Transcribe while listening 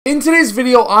In today's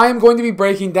video, I am going to be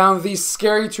breaking down the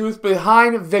scary truth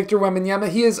behind Victor Wembanyama.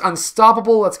 He is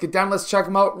unstoppable. Let's get down. Let's check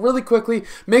him out really quickly.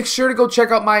 Make sure to go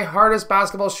check out my hardest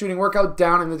basketball shooting workout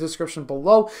down in the description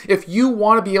below if you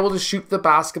want to be able to shoot the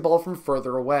basketball from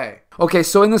further away. Okay,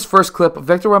 so in this first clip,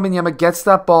 Victor Wembanyama gets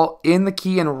that ball in the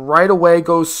key and right away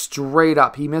goes straight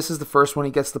up. He misses the first one.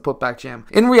 He gets the putback jam.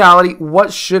 In reality,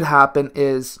 what should happen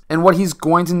is, and what he's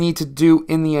going to need to do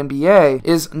in the NBA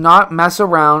is not mess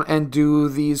around and do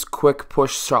these quick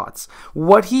push shots.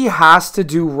 What he has to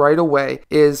do right away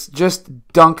is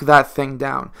just dunk that thing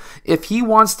down. If he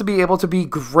wants to be able to be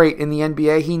great in the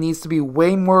NBA, he needs to be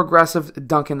way more aggressive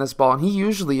dunking this ball, and he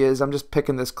usually is. I'm just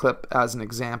picking this clip as an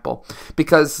example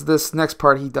because this next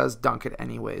part he does dunk it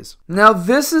anyways. Now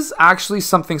this is actually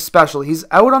something special. He's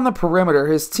out on the perimeter.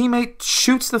 His teammate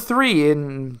shoots the three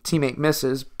and teammate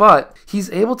misses, but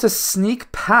he's able to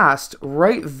sneak past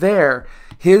right there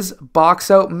his box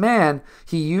out man.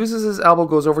 He uses his elbow,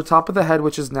 goes over top of the head,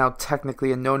 which is now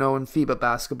technically a no-no in FIBA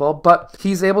basketball, but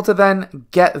he's able to then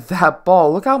get that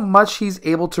ball. Look how much he's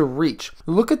able to reach.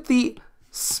 Look at the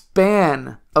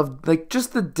span of like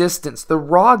just the distance, the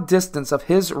raw distance of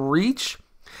his reach.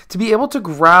 To be able to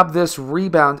grab this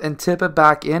rebound and tip it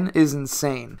back in is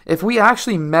insane. If we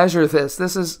actually measure this,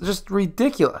 this is just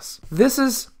ridiculous. This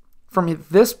is from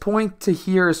this point to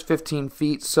here is 15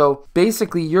 feet. So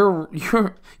basically your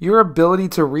ability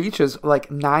to reach is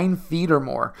like 9 feet or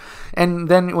more. And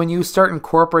then when you start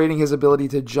incorporating his ability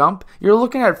to jump, you're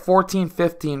looking at 14,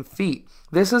 15 feet.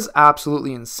 This is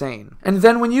absolutely insane. And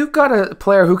then when you've got a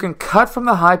player who can cut from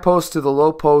the high post to the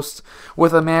low post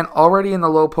with a man already in the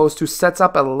low post who sets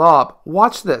up a lob,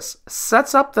 watch this,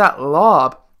 sets up that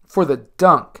lob for the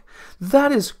dunk.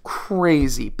 That is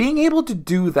crazy. Being able to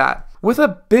do that with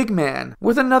a big man,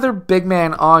 with another big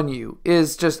man on you,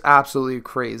 is just absolutely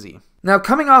crazy. Now,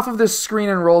 coming off of this screen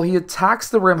and roll, he attacks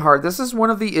the rim hard. This is one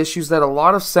of the issues that a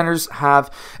lot of centers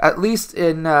have, at least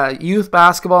in youth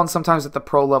basketball and sometimes at the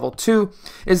pro level too,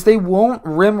 is they won't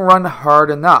rim run hard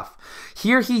enough.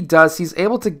 Here he does. He's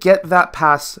able to get that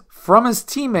pass from his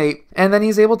teammate, and then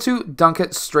he's able to dunk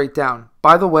it straight down.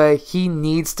 By the way, he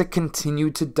needs to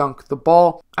continue to dunk the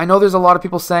ball. I know there's a lot of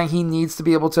people saying he needs to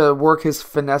be able to work his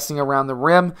finessing around the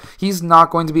rim. He's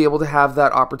not going to be able to have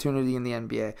that opportunity in the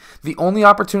NBA. The only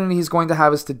opportunity he's going to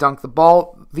have is to dunk the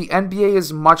ball. The NBA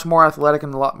is much more athletic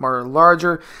and a lot more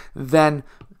larger than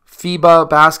FIBA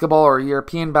basketball or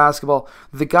European basketball.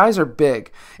 The guys are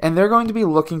big, and they're going to be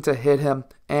looking to hit him,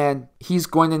 and he's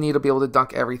going to need to be able to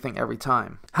dunk everything every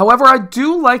time. However, I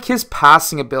do like his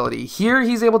passing ability. Here,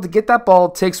 he's able to get that ball,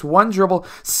 takes one dribble,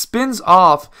 spins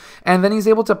off, and then he's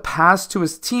able to pass to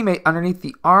his teammate underneath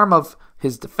the arm of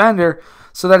his defender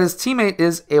so that his teammate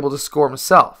is able to score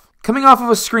himself. Coming off of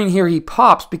a screen here, he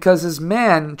pops because his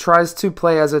man tries to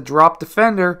play as a drop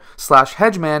defender /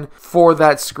 hedge man for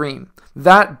that screen.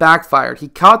 That backfired. He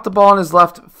caught the ball on his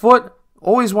left foot.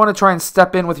 Always want to try and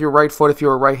step in with your right foot if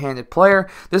you're a right-handed player.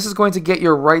 This is going to get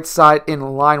your right side in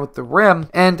line with the rim,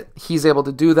 and he's able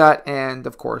to do that and,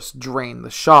 of course, drain the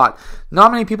shot.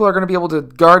 Not many people are going to be able to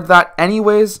guard that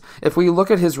anyways. If we look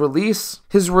at his release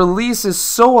is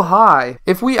so high.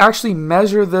 If we actually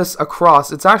measure this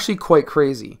across, it's actually quite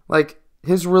crazy. Like,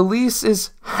 his release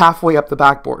is halfway up the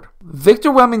backboard.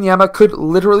 Victor Wembanyama could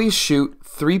literally shoot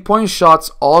 3-point shots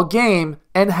all game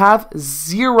and have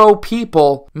 0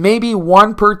 people, maybe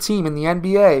 1 per team in the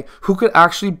NBA, who could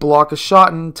actually block a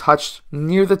shot and touch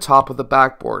near the top of the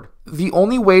backboard. The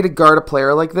only way to guard a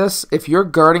player like this, if you're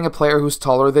guarding a player who's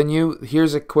taller than you,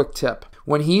 here's a quick tip.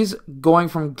 When he's going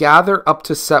from gather up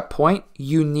to set point,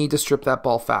 you need to strip that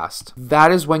ball fast.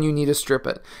 That is when you need to strip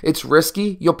it. It's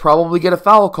risky. You'll probably get a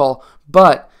foul call,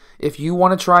 but if you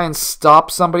want to try and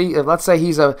stop somebody, let's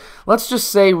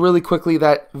just say really quickly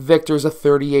that Victor's a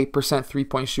 38%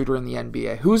 3-point shooter in the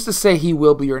NBA. Who's to say he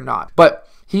will be or not? But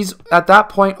he's at that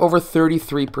point over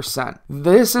 33%.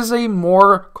 This is a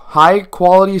more high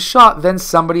quality shot than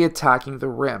somebody attacking the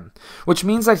rim, which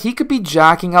means that he could be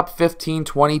jacking up 15,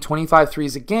 20, 25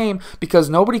 threes a game because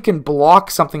nobody can block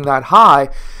something that high,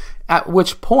 at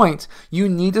which point you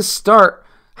need to start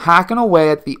hacking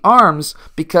away at the arms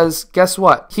because guess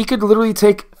what? He could literally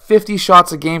take 50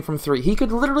 shots a game from 3. He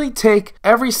could literally take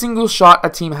every single shot a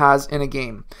team has in a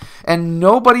game, and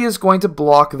nobody is going to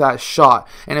block that shot.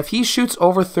 And if he shoots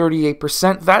over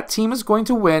 38%, that team is going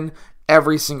to win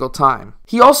every single time.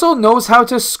 He also knows how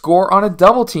to score on a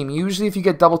double team. Usually if you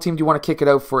get double teamed, you want to kick it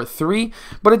out for a 3,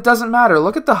 but it doesn't matter.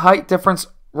 Look at the height difference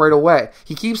right away.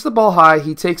 He keeps the ball high,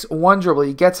 he takes one dribble,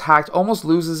 he gets hacked, almost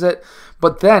loses it,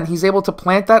 but then he's able to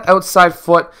plant that outside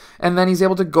foot, and then he's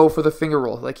able to go for the finger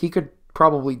roll. Like, he could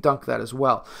probably dunk that as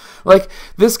well. Like,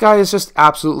 this guy is just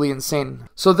absolutely insane.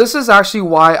 So this is actually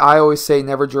why I always say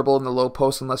never dribble in the low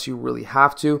post unless you really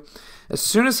have to. As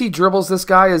soon as he dribbles, this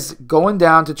guy is going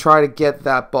down to try to get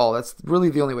that ball. That's really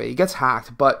the only way. He gets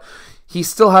hacked, but he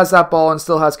still has that ball and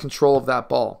still has control of that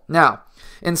ball. Now,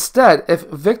 instead, if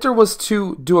Victor was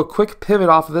to do a quick pivot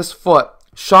off of this foot,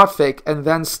 shot fake, and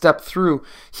then step through,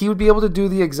 he would be able to do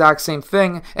the exact same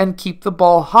thing and keep the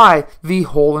ball high the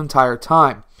whole entire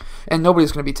time. And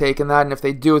nobody's going to be taking that, and if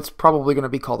they do, it's probably going to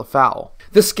be called a foul.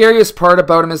 The scariest part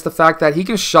about him is the fact that he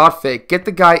can shot fake, get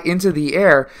the guy into the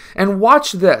air, and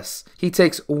watch this. He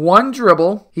takes one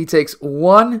dribble, he takes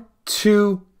 1,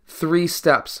 2, 3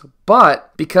 steps.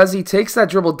 But because he takes that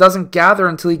dribble, doesn't gather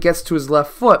until he gets to his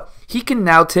left foot, he can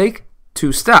now take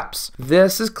 2 steps.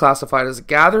 This is classified as a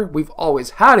gather. We've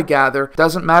always had a gather.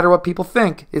 Doesn't matter what people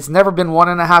think. It's never been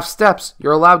 1.5 steps.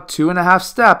 You're allowed 2.5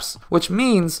 steps, which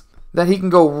means that he can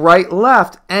go right,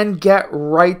 left, and get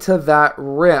right to that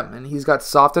rim. And he's got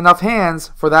soft enough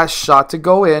hands for that shot to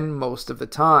go in most of the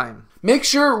time. Make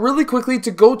sure really quickly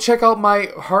to go check out my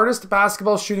hardest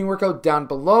basketball shooting workout down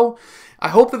below. I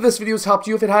hope that this video has helped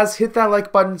you. If it has, hit that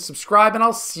like button, subscribe, and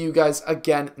I'll see you guys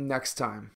again next time.